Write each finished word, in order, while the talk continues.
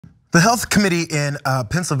The health committee in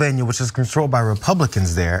Pennsylvania, which is controlled by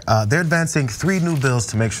Republicans there, they're advancing 3 new bills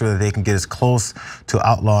to make sure that they can get as close to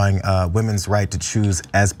outlawing women's right to choose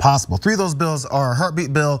as possible. 3 of those bills are a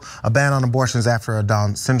heartbeat bill, a ban on abortions after a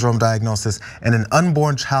Down syndrome diagnosis, and an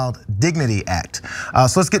Unborn Child Dignity Act.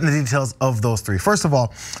 So let's get into the details of those 3. First of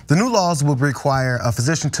all, the new laws will require a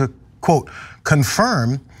physician to, quote,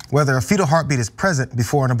 confirm whether a fetal heartbeat is present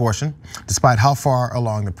before an abortion, despite how far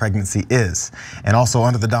along the pregnancy is. And also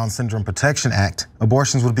under the Down Syndrome Protection Act,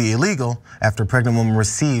 abortions would be illegal after a pregnant woman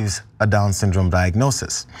receives a Down syndrome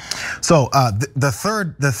diagnosis. So the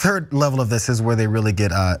third level of this is where they really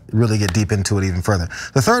get deep into it even further.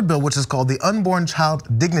 The third bill, which is called the Unborn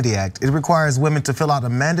Child Dignity Act, it requires women to fill out a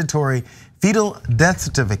mandatory fetal death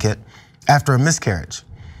certificate after a miscarriage.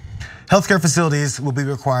 Healthcare facilities will be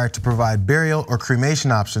required to provide burial or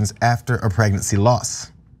cremation options after a pregnancy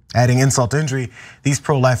loss. Adding insult to injury, these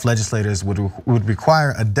pro-life legislators would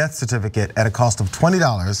require a death certificate at a cost of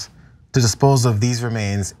 $20 to dispose of these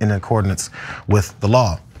remains in accordance with the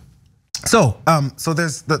law. So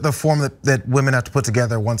there's the form that women have to put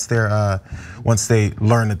together once they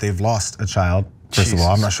learn that they've lost a child. First of all,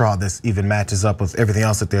 I'm not sure how this even matches up with everything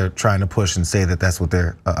else that they're trying to push and say that that's what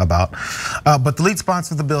they're about. But the lead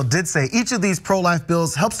sponsor of the bill did say each of these pro-life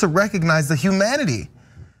bills helps to recognize the humanity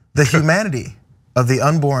of the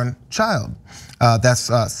unborn child.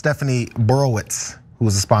 That's Stephanie Borowitz, who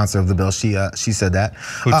was the sponsor of the bill. She said that.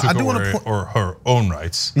 Who took away her own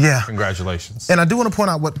rights. Yeah. Congratulations. And I do want to point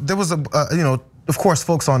out what there was of course,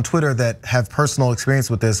 folks on Twitter that have personal experience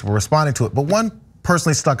with this were responding to it, but one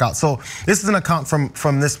personally stuck out. So this is an account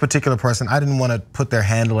from this particular person. I didn't want to put their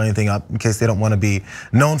handle or anything up in case they don't want to be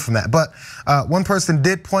known from that. But one person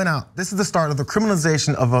did point out, this is the start of the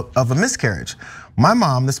criminalization of a miscarriage. My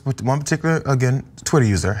mom, this one particular, again, Twitter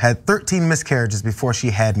user, had 13 miscarriages before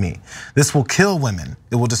she had me. This will kill women.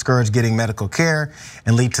 It will discourage getting medical care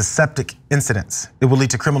and lead to septic incidents. It will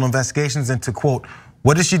lead to criminal investigations into, quote,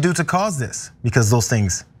 what did she do to cause this? Because those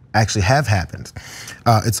things actually have happened.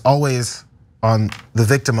 It's always on the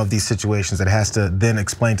victim of these situations that has to then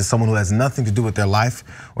explain to someone who has nothing to do with their life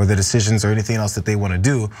or their decisions or anything else that they want to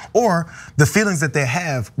do, or the feelings that they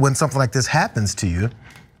have when something like this happens to you.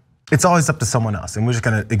 It's always up to someone else, and we're just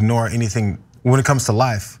gonna ignore anything when it comes to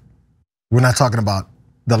life. We're not talking about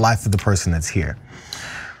the life of the person that's here.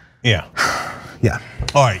 Yeah. Yeah.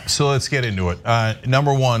 All right, so let's get into it.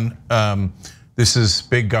 Number one, this is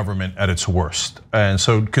big government at its worst. And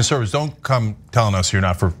so conservatives, don't come telling us you're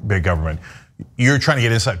not for big government. You're trying to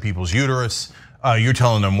get inside people's uterus. You're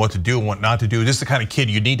telling them what to do and what not to do. This is the kind of kid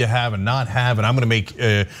you need to have and not have. And I'm gonna make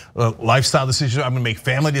lifestyle decisions. I'm gonna make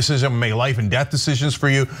family decisions. I'm gonna make life and death decisions for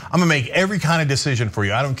you. I'm gonna make every kind of decision for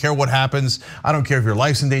you. I don't care what happens. I don't care if your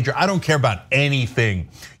life's in danger. I don't care about anything.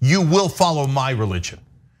 You will follow my religion.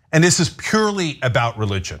 And this is purely about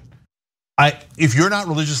religion. If you're not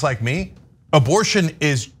religious like me, abortion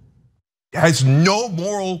has no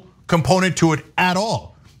moral component to it at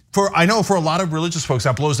all. I know for a lot of religious folks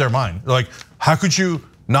that blows their mind. They're like, how could you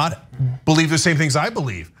not believe the same things I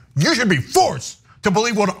believe? You should be forced to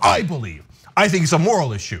believe what I believe. I think it's a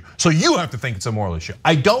moral issue, so you have to think it's a moral issue.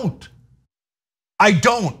 I don't.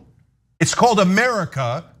 It's called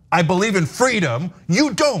America. I believe in freedom.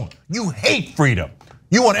 You don't. You hate freedom.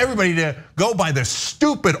 You want everybody to go by the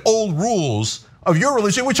stupid old rules of your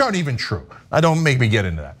religion, which aren't even true. Don't make me get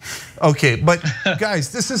into that. Okay, but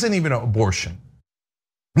guys, this isn't even an abortion.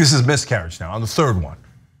 This is miscarriage now, on the third one.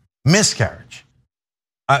 Miscarriage.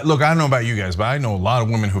 Look, I don't know about you guys, but I know a lot of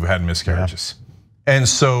women who've had miscarriages. Yeah. And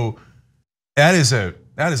so that is a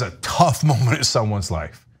tough moment in someone's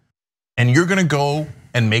life. And you're gonna go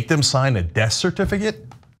and make them sign a death certificate?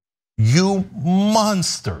 You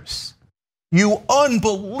monsters. You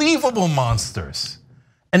unbelievable monsters.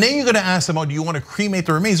 And then you're gonna ask them, do you wanna cremate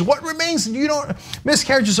the remains? What remains?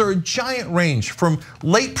 Miscarriages are a giant range from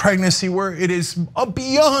late pregnancy where it is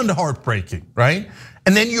beyond heartbreaking, right?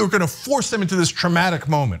 And then you're gonna force them into this traumatic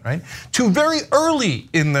moment, right? To very early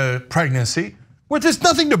in the pregnancy where there's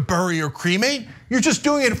nothing to bury or cremate. You're just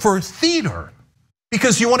doing it for theater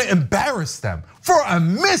because you wanna embarrass them for a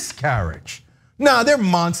miscarriage. No, they're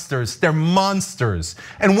monsters, they're monsters.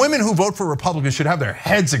 And women who vote for Republicans should have their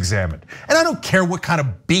heads examined. And I don't care what kind of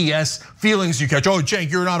BS feelings you catch. Oh, Cenk,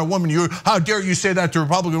 you're not a woman, how dare you say that to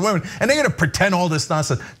Republican women? And they're gonna pretend all this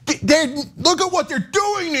nonsense. Look at what they're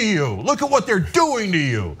doing to you. Look at what they're doing to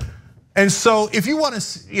you. And so if you want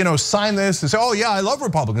to sign this and say, oh yeah, I love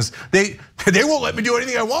Republicans, they won't let me do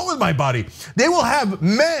anything I want with my body. They will have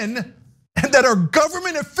men that are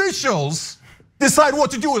government officials decide what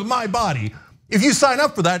to do with my body. If you sign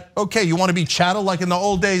up for that, okay, you want to be chattel like in the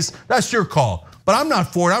old days, that's your call. but I'm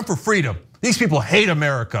not for it, I'm for freedom. These people hate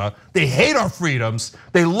America, they hate our freedoms,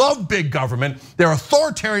 they love big government, they're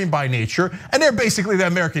authoritarian by nature, and they're basically the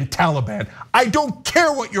American Taliban. I don't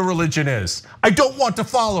care what your religion is. I don't want to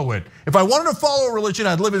follow it. If I wanted to follow a religion,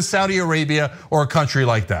 I'd live in Saudi Arabia or a country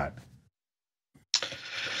like that.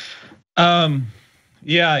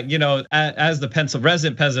 Yeah, as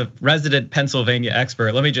the resident Pennsylvania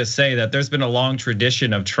expert, let me just say that there's been a long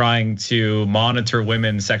tradition of trying to monitor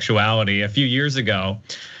women's sexuality. A few years ago,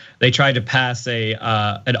 they tried to pass an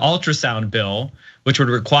ultrasound bill, which would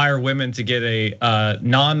require women to get a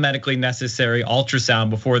non-medically necessary ultrasound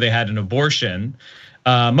before they had an abortion.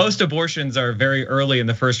 Most abortions are very early in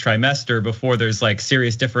the first trimester before there's like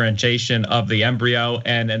serious differentiation of the embryo,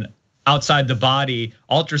 and an outside the body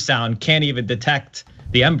ultrasound can't even detect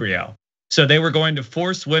the embryo. So they were going to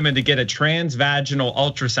force women to get a transvaginal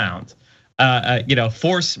ultrasound,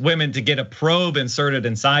 force women to get a probe inserted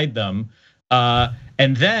inside them.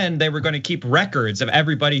 And then they were going to keep records of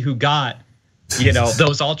everybody who got,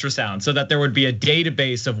 those ultrasounds, so that there would be a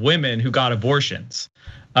database of women who got abortions.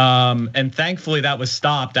 And thankfully that was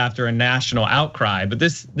stopped after a national outcry. But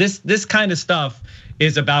this kind of stuff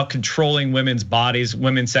is about controlling women's bodies,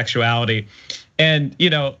 women's sexuality. And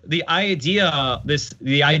the idea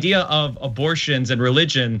of abortions and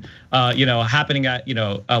religion, happening at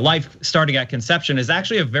life starting at conception is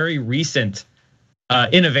actually a very recent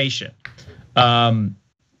innovation.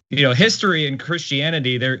 History and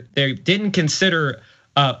Christianity, they didn't consider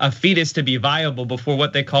a fetus to be viable before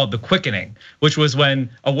what they called the quickening, which was when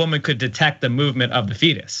a woman could detect the movement of the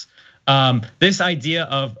fetus. This idea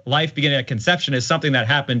of life beginning at conception is something that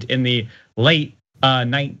happened in the late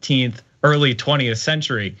 19th, early 20th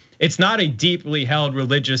century. It's not a deeply held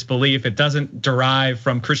religious belief. It doesn't derive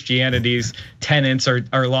from Christianity's tenets or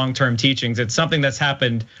long-term teachings. It's something that's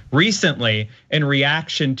happened recently in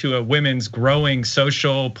reaction to a women's growing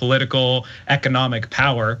social, political, economic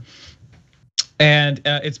power. And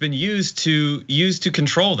it's been used to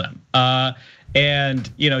control them. And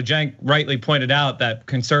Cenk rightly pointed out that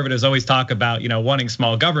conservatives always talk about wanting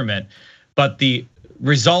small government, but the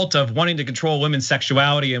result of wanting to control women's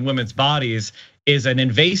sexuality and women's bodies is an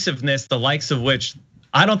invasiveness the likes of which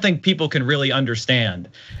I don't think people can really understand.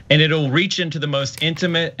 And it'll reach into the most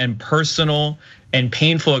intimate and personal and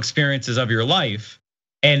painful experiences of your life,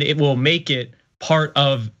 and it will make it part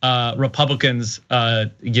of Republicans'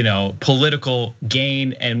 political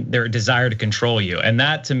gain and their desire to control you. And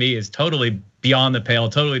that to me is totally beyond the pale,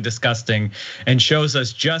 totally disgusting, and shows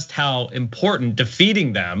us just how important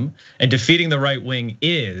defeating them and defeating the right wing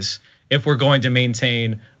is if we're going to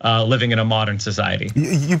maintain living in a modern society.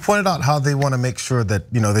 You pointed out how they want to make sure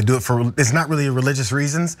that they do it for, it's not really religious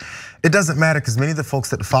reasons. It doesn't matter because many of the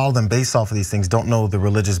folks that follow them based off of these things don't know the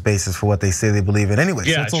religious basis for what they say they believe in anyway.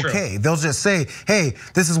 So it's okay. They'll just say, hey,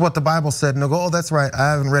 this is what the Bible said, and they'll go, oh, that's right,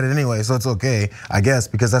 I haven't read it anyway, so it's okay, I guess,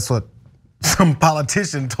 because that's what some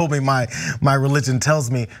politician told me my religion tells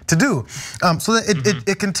me to do. So that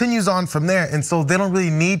it continues on from there. And so they don't really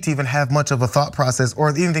need to even have much of a thought process or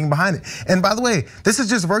anything behind it. And by the way, this is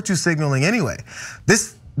just virtue signaling anyway.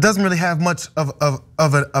 This doesn't really have much of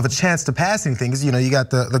a chance to pass anything, because you got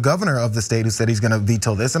the governor of the state who said he's going to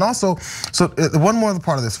veto this. And also, so one more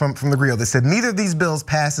part of this from the Griot, they said neither of these bills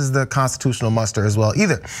passes the constitutional muster as well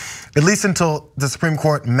either, at least until the Supreme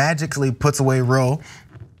Court magically puts away Roe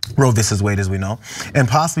versus Wade, as we know, and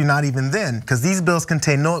possibly not even then, because these bills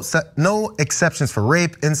contain no exceptions for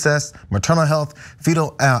rape, incest, maternal health,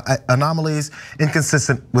 fetal anomalies,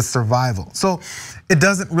 inconsistent with survival. So it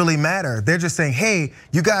doesn't really matter. They're just saying, hey,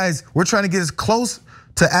 you guys, we're trying to get as close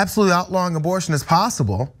to absolutely outlawing abortion as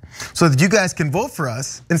possible, so that you guys can vote for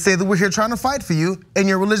us and say that we're here trying to fight for you and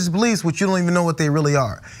your religious beliefs, which you don't even know what they really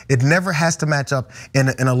are. It never has to match up in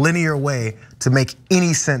a linear way to make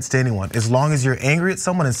any sense to anyone. As long as you're angry at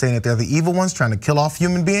someone and saying that they're the evil ones trying to kill off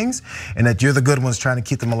human beings, and that you're the good ones trying to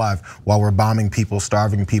keep them alive while we're bombing people,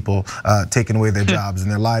 starving people, taking away their jobs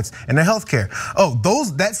and their lives and their health care. Oh,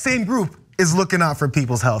 that same group is looking out for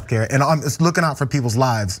people's health care and it's looking out for people's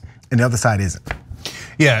lives, and the other side isn't.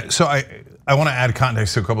 Yeah, so I want to add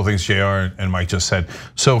context to a couple of things Jayar and Mike just said.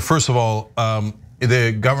 So first of all,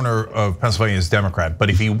 the governor of Pennsylvania is Democrat, but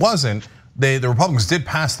if he wasn't, the Republicans did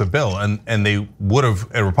pass the bill, and a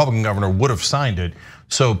Republican governor would have signed it.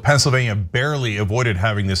 So Pennsylvania barely avoided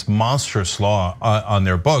having this monstrous law on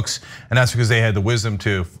their books, and that's because they had the wisdom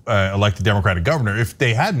to elect a Democratic governor. If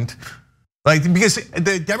they hadn't, because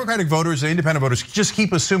the Democratic voters, the independent voters just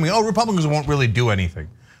keep assuming, oh, Republicans won't really do anything.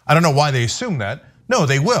 I don't know why they assume that. No,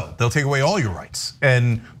 they will. They'll take away all your rights,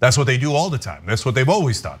 and that's what they do all the time. That's what they've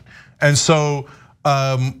always done. And so,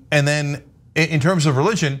 and then in terms of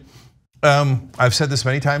religion, I've said this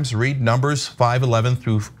many times, read Numbers 5:11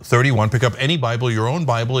 through 31. Pick up any Bible, your own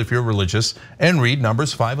Bible if you're religious, and read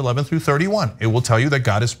Numbers 5:11 through 31. It will tell you that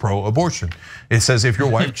God is pro-abortion. It says if your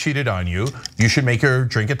wife cheated on you, you should make her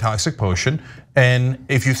drink a toxic potion. And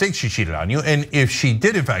if you think she cheated on you, and if she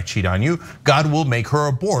did in fact cheat on you, God will make her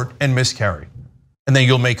abort and miscarry. And then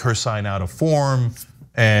you'll make her sign out a form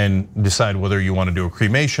and decide whether you want to do a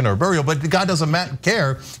cremation or a burial. But God doesn't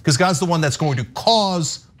care, because God's the one that's going to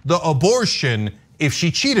cause the abortion if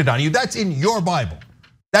she cheated on you. That's in your Bible.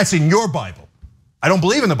 That's in your Bible. I don't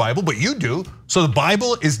believe in the Bible, but you do. So the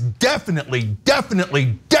Bible is definitely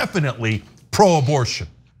pro-abortion.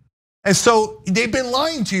 And so they've been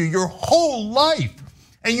lying to you your whole life.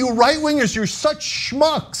 And you right-wingers, you're such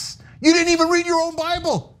schmucks. You didn't even read your own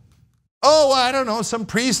Bible. Oh, I don't know, some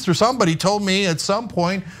priest or somebody told me at some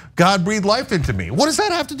point God breathed life into me. What does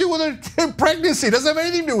that have to do with pregnancy? It doesn't have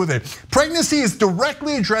anything to do with it. Pregnancy is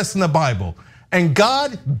directly addressed in the Bible. And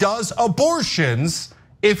God does abortions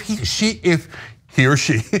if he or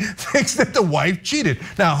she thinks that the wife cheated.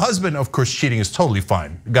 Now, husband, of course, cheating is totally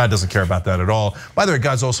fine. God doesn't care about that at all. By the way,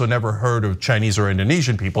 God's also never heard of Chinese or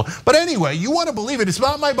Indonesian people. But anyway, you want to believe it. It's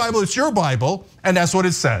not my Bible, it's your Bible, and that's what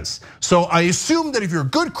it says. So I assume that if you're a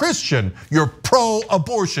good Christian, you're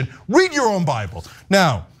pro-abortion. Read your own Bible.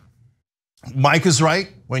 Now, Mike is right.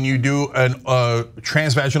 When you do a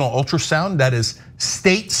transvaginal ultrasound, that is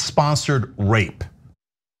state-sponsored rape.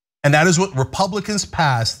 And that is what Republicans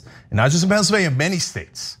passed, and not just in Pennsylvania, many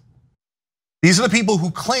states. These are the people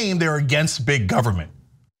who claim they're against big government.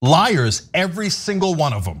 Liars, every single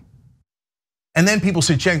one of them. And then people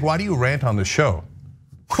say, Cenk, why do you rant on the show?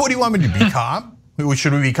 What do you want me to become?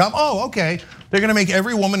 Should we become? Oh, okay. They're gonna make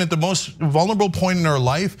every woman at the most vulnerable point in her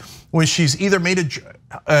life when she's either made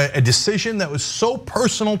a decision that was so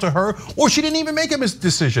personal to her, or she didn't even make a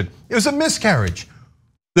decision. It was a miscarriage.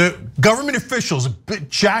 The government officials,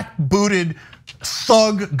 jackbooted,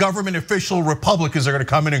 thug government official Republicans are gonna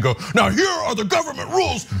come in and go, now here are the government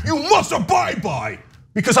rules you must abide by,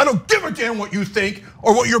 because I don't give a damn what you think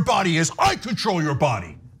or what your body is, I control your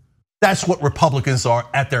body. That's what Republicans are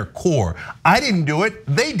at their core. I didn't do it,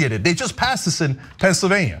 they did it. They just passed this in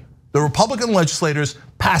Pennsylvania. The Republican legislators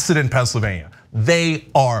passed it in Pennsylvania. They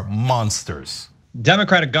are monsters.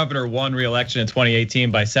 Democratic governor won re-election in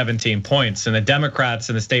 2018 by 17 points, and the Democrats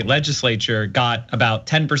in the state legislature got about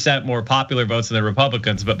 10% more popular votes than the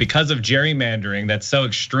Republicans. But because of gerrymandering that's so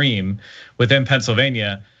extreme within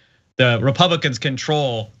Pennsylvania, the Republicans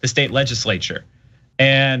control the state legislature.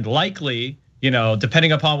 And likely,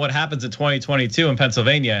 depending upon what happens in 2022 in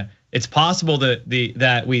Pennsylvania, it's possible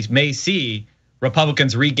that we may see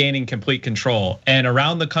Republicans regaining complete control. And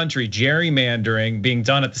around the country, gerrymandering being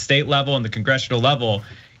done at the state level and the congressional level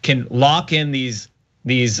can lock in these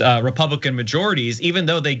Republican majorities, even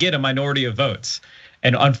though they get a minority of votes.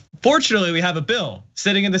 And unfortunately, we have a bill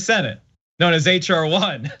sitting in the Senate known as HR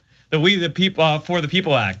 1, the We the People for the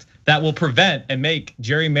People Act, that will prevent and make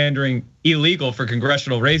gerrymandering illegal for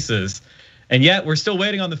congressional races. And yet we're still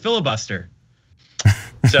waiting on the filibuster.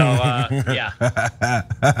 So, yeah.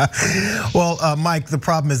 Well, Mike, the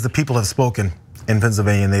problem is the people have spoken in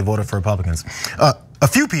Pennsylvania and they voted for Republicans. A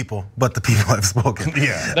few people, but the people have spoken.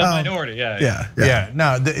 Yeah. The minority, yeah.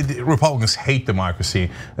 Now, the Republicans hate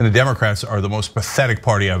democracy, and the Democrats are the most pathetic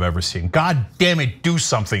party I've ever seen. God damn it, do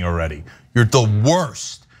something already. You're the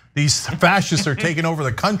worst. These fascists are taking over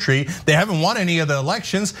the country. They haven't won any of the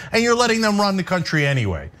elections, and you're letting them run the country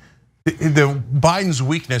anyway. Biden's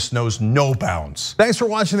weakness knows no bounds. Thanks for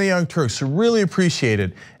watching The Young Turks, really appreciate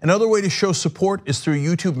it. Another way to show support is through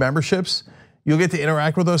YouTube memberships. You'll get to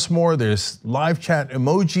interact with us more. There's live chat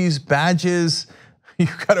emojis, badges.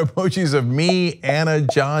 You've got emojis of me, Anna,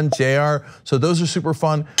 John, Jayar. So those are super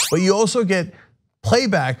fun. But you also get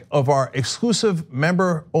playback of our exclusive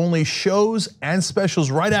member-only shows and specials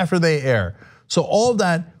right after they air. So all of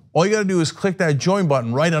that, all you gotta do is click that join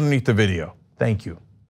button right underneath the video. Thank you.